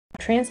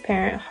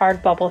transparent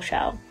hard bubble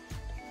shell.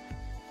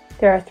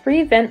 There are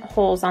 3 vent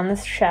holes on the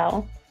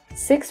shell,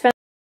 6 vents.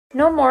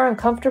 No more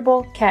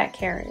uncomfortable cat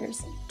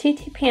carriers.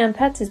 TTPM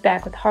Pets is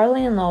back with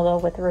Harley and Lola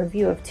with a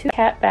review of 2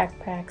 cat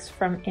backpacks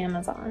from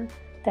Amazon,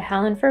 the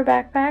Howlin' Fur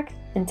backpack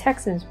and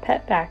Texan's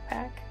Pet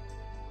backpack.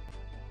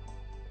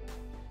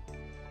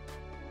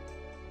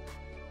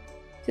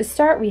 To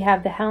start, we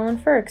have the Howlin'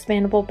 Fur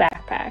expandable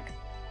backpack.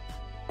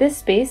 This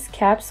space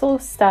capsule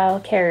style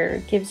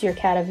carrier gives your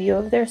cat a view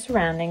of their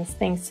surroundings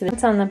thanks to the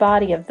vents on the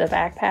body of the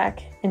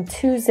backpack and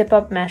 2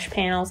 zip-up mesh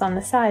panels on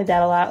the side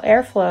that allow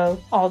airflow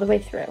all the way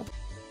through.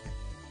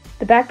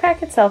 The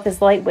backpack itself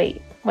is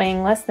lightweight,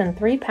 weighing less than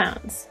 3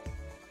 pounds.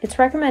 It's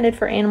recommended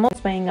for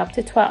animals weighing up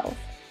to 12.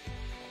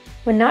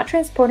 When not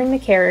transporting the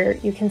carrier,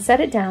 you can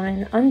set it down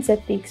and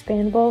unzip the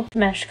expandable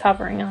mesh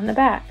covering on the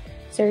back,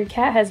 so your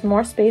cat has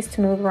more space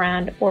to move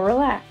around or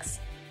relax.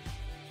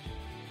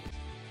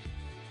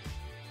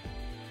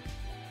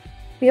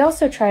 We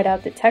also tried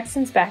out the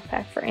Texan's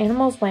backpack for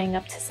animals weighing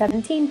up to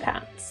 17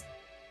 pounds.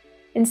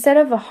 Instead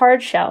of a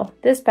hard shell,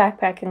 this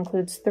backpack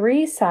includes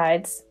 3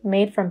 sides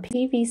made from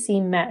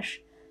PVC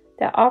mesh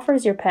that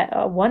offers your pet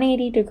a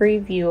 180-degree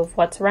view of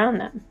what's around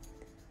them.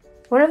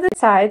 One of the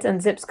sides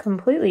unzips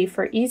completely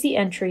for easy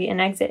entry and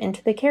exit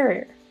into the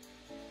carrier.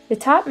 The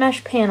top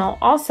mesh panel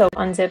also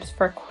unzips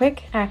for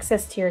quick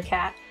access to your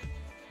cat.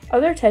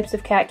 Other types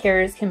of cat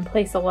carriers can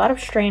place a lot of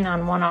strain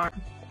on one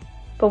arm,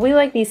 but we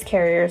like these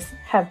carriers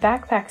have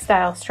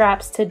backpack-style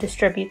straps to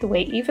distribute the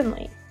weight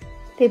evenly.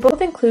 They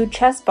both include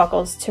chest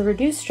buckles to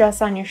reduce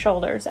stress on your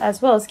shoulders,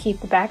 as well as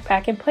keep the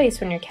backpack in place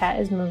when your cat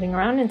is moving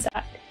around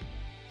inside.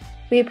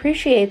 We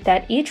appreciate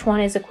that each one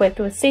is equipped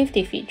with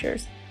safety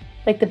features,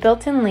 like the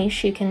built-in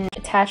leash you can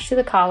attach to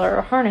the collar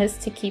or harness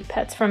to keep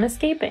pets from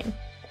escaping.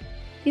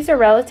 These are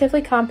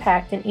relatively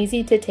compact and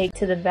easy to take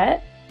to the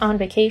vet, on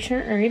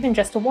vacation, or even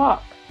just a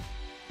walk.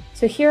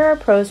 So here are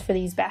pros for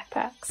these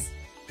backpacks.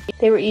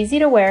 They were easy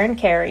to wear and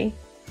carry.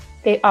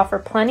 They offer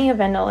plenty of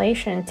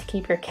ventilation to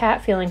keep your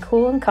cat feeling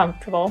cool and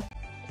comfortable.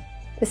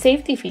 The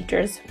safety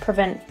features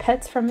prevent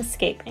pets from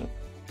escaping.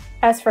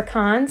 As for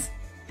cons,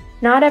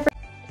 the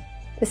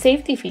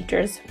safety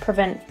features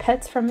prevent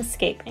pets from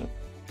escaping.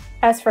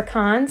 As for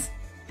cons,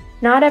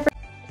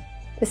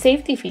 the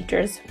safety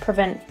features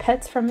prevent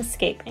pets from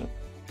escaping.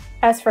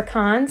 As for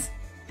cons,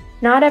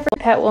 not every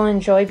pet will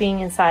enjoy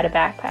being inside a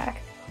backpack.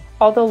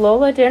 Although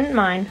Lola didn't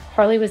mind,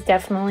 Harley was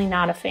definitely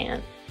not a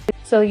fan.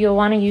 So you'll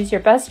want to use your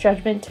best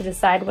judgment to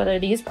decide whether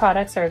these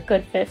products are a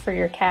good fit for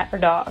your cat or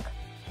dog.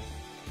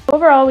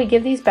 Overall, we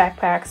give these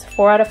backpacks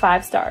 4 out of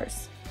 5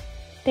 stars.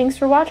 Thanks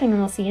for watching and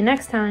we'll see you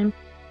next time.